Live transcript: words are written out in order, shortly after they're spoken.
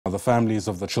The families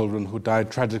of the children who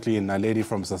died tragically in Naledi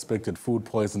from suspected food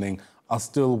poisoning are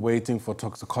still waiting for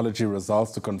toxicology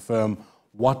results to confirm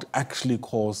what actually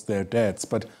caused their deaths.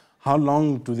 But how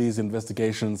long do these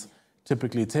investigations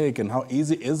typically take, and how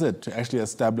easy is it to actually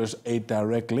establish a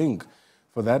direct link?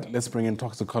 For that, let's bring in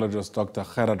toxicologist Doctor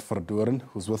Gerhard Verdoorn,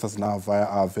 who's with us now via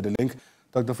our video link.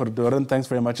 Dr. Verdoorn, thanks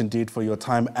very much indeed for your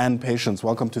time and patience.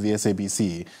 Welcome to the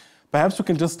SABC. Perhaps we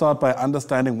can just start by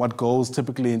understanding what goes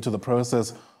typically into the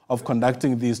process of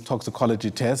conducting these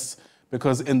toxicology tests,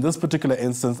 because in this particular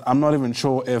instance, I'm not even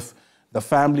sure if the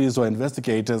families or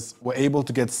investigators were able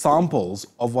to get samples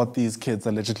of what these kids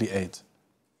allegedly ate.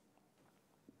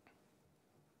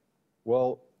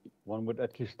 Well, one would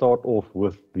actually start off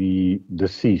with the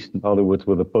deceased. In other words,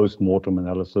 with a post-mortem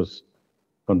analysis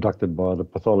conducted by the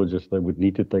pathologist. They would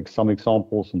need to take some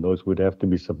examples, and those would have to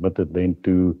be submitted then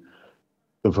to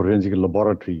the forensic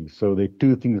laboratory. So there are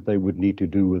two things they would need to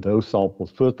do with those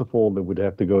samples. First of all, they would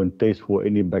have to go and test for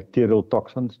any bacterial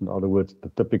toxins. In other words, the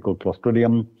typical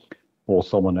Clostridium or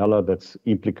Salmonella that's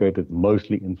implicated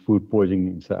mostly in food poisoning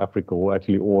in South Africa or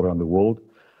actually all around the world.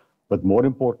 But more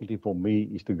importantly for me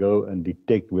is to go and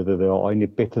detect whether there are any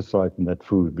pesticides in that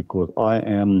food, because I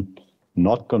am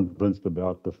not convinced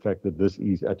about the fact that this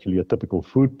is actually a typical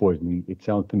food poisoning. It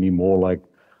sounds to me more like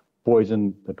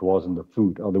poison that was in the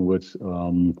food. In other words,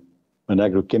 an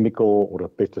agrochemical or a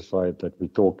pesticide that we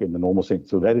talk in the normal sense.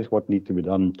 So that is what needs to be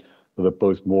done for the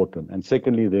post-mortem. And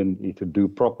secondly, then, is to do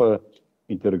proper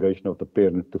interrogation of the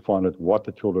parents to find out what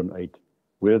the children ate,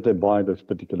 where they buy those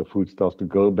particular foodstuffs, to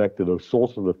go back to the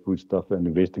source of the foodstuff and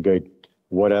investigate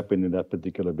what happened in that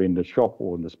particular vendor shop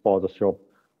or in the spaza shop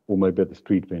or maybe at the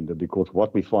street vendor. Because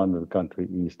what we find in the country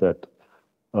is that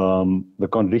the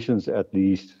conditions at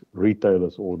these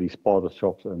retailers or these spaza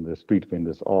shops and the street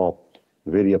vendors are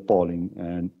very appalling,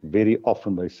 and very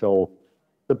often they sell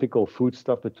typical food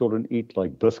stuff that children eat,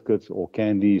 like biscuits or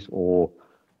candies or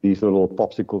these little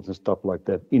popsicles and stuff like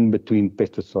that, in between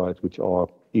pesticides, which are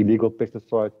illegal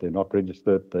pesticides. They're not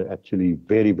registered. They're actually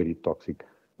very, very toxic.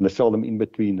 And they sell them in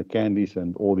between the candies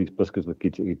and all these biscuits the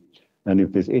kids eat. And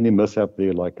if there's any mishap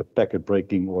there, like a packet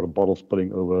breaking or a bottle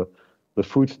spilling over, the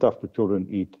food stuff the children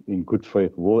eat in good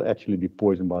faith will actually be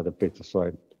poisoned by the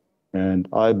pesticide. And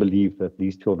I believe that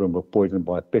these children were poisoned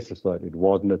by a pesticide. It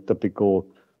wasn't a typical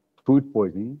food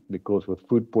poisoning, because with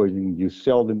food poisoning, you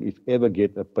seldom, if ever,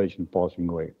 get a patient passing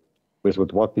away. Whereas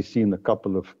with what we see in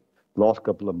the last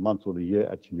couple of months or the year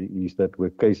actually is that were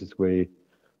cases where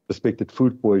suspected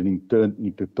food poisoning turned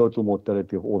into total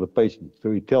mortality of all the patients.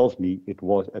 So it tells me it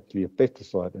was actually a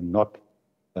pesticide and not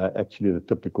actually the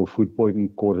typical food poisoning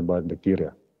caused by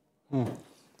bacteria.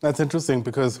 That's interesting,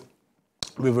 because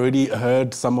we've already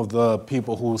heard some of the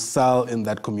people who sell in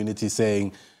that community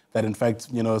saying that, in fact,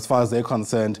 as far as they're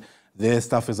concerned, their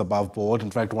stuff is above board. In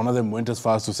fact, one of them went as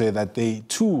far as to say that they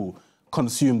too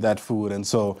consume that food. And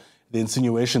so the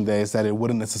insinuation there is that it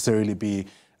wouldn't necessarily be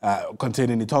contain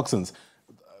any toxins.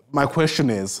 My question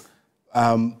is,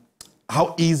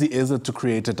 how easy is it to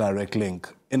create a direct link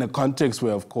in a context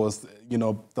where, of course,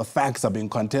 the facts are being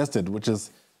contested, which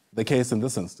is the case in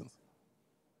this instance?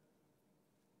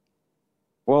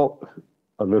 Well,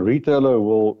 the retailer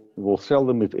will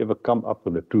seldom, if ever, come up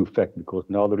with a true fact, because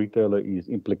now the retailer is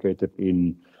implicated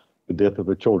in the death of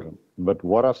the children. But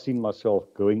what I've seen myself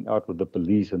going out with the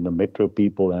police and the metro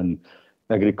people and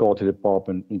agriculture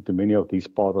department into many of these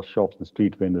spaza shops and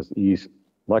street vendors is,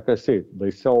 like I said, they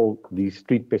sell these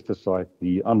street pesticides,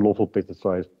 the unlawful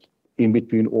pesticides, in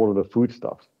between all of the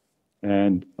foodstuffs.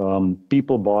 And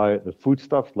people buy the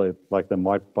foodstuffs like they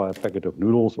might buy a packet of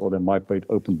noodles, or they might buy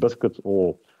open biscuits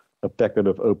or a packet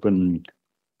of open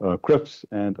crisps,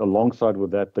 and alongside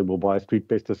with that, they will buy a street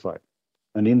pesticide.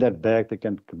 And in that bag, there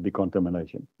can be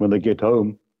contamination. When they get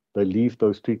home, they leave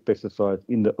those street pesticides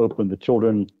in the open. The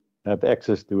children have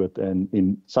access to it. And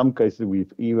in some cases,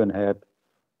 we've even had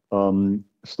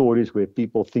stories where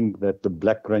people think that the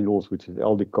black granules, which is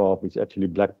aldicarb, is actually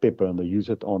black pepper, and they use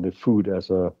it on the food as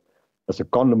a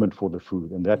condiment for the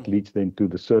food. And that leads then to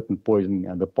the certain poisoning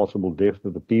and the possible death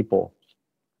of the people.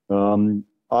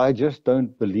 I just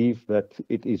don't believe that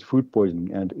it is food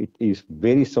poisoning, and it is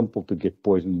very simple to get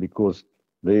poisoned, because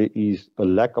there is a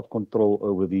lack of control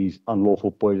over these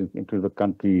unlawful poisons into the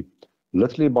country,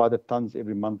 literally by the tons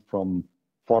every month from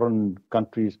foreign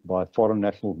countries, by foreign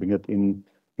nationals bring it in.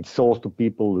 It sells to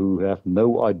people who have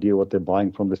no idea what they're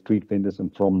buying from the street vendors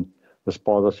and from the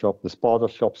spaza shop. The spaza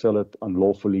shop sell it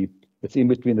unlawfully. It's in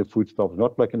between the foodstuffs,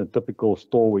 not like in a typical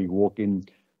store where you walk in,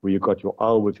 where you've got your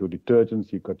aisle with your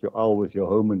detergents, you've got your aisle with your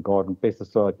home and garden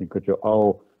pesticides, you've got your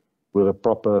aisle with a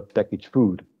proper packaged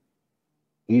food.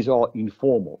 these are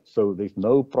informal. So there's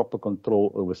no proper control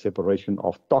over separation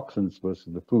of toxins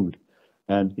versus the food.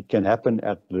 And it can happen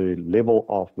at the level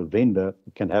of the vendor.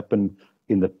 It can happen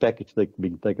in the package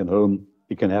being taken home.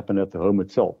 It can happen at the home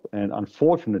itself. And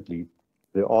unfortunately,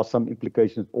 there are some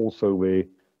implications also where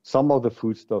some of the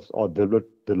foodstuffs are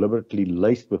deliberately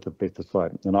laced with a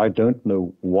pesticide. And I don't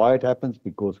know why it happens,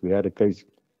 because we had a case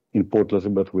in Port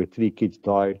Elizabeth where 3 kids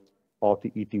died after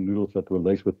eating noodles that were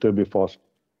laced with turbifos,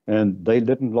 and they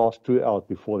didn't last 2 hours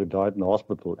before they died in the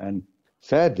hospital. And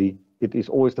sadly, it is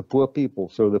always the poor people.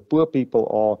 So the poor people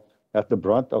are at the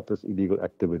brunt of this illegal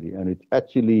activity. And it's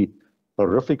actually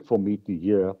horrific for me to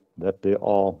hear that there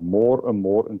are more and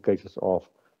more in cases of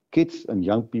kids and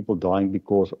young people dying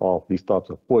because of these types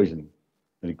of poisoning.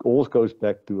 And it all goes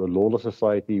back to a lawless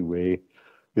society where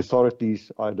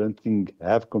authorities, I don't think,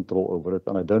 have control over it.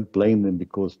 And I don't blame them,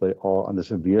 because they are under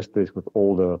severe stress with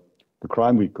all the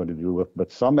crime we've got to deal with.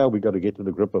 But somehow we got to get to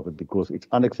the grip of it, because it's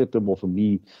unacceptable for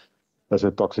me as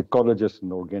a toxicologist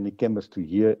and organic chemist to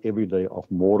hear every day of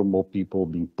more and more people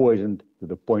being poisoned to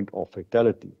the point of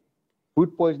fatality.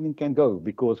 Food poisoning can go,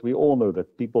 because we all know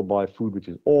that people buy food which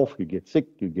is off, you get sick,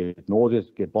 you get nauseous,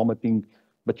 you get vomiting,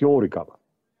 but you all recover.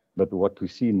 But what we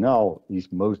see now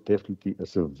is most definitely a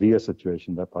severe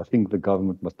situation that I think the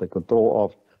government must take control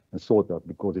of and sort out,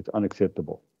 because it's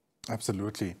unacceptable.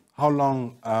 Absolutely. How long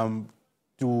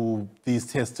do these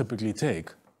tests typically take?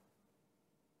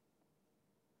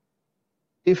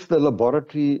 If the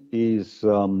laboratory is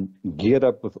geared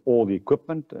up with all the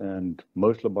equipment, and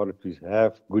most laboratories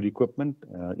have good equipment,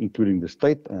 including the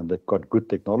state, and they've got good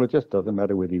technologists, doesn't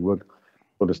matter whether you work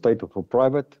for the state or for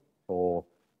private, or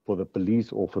for the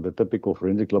police or for the typical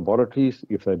forensic laboratories,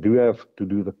 if they do have to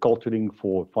do the culturing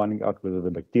for finding out whether the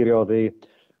bacteria are there,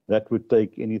 that would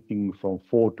take anything from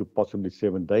 4 to possibly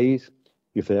 7 days.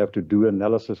 If they have to do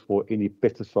analysis for any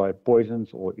pesticide poisons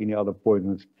or any other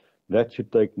poisons, that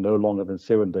should take no longer than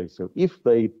 7 days. So if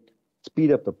they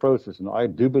speed up the process, and I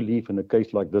do believe in a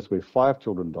case like this where 5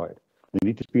 children died, they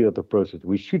need to speed up the process.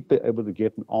 We should be able to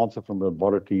get an answer from the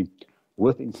laboratory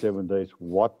within 7 days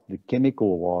what the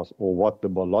chemical was, or what the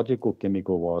biological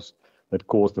chemical was that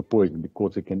caused the poison,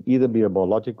 because it can either be a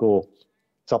biological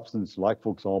substance like,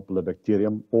 for example, a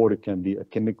bacterium, or it can be a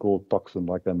chemical toxin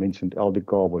like I mentioned,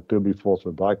 aldicarb or turbifos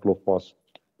or dichlorphos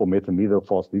or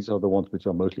methylmethylphos. These are the ones which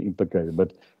are mostly implicated,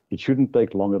 but it shouldn't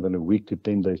take longer than a week to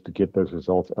 10 days to get those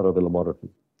results out of the laboratory.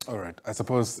 All right. I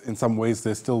suppose in some ways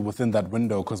they're still within that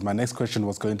window, because my next question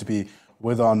was going to be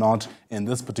whether or not in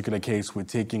this particular case we're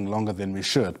taking longer than we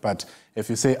should. But if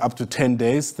you say up to 10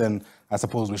 days, then I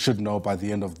suppose we should know by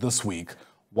the end of this week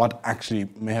what actually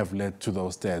may have led to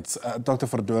those deaths. Dr.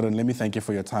 Verdoorn, let me thank you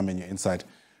for your time and your insight.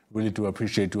 Really do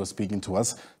appreciate you speaking to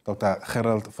us. Dr.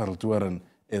 Gerhard Verdoorn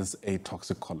is a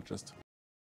toxicologist.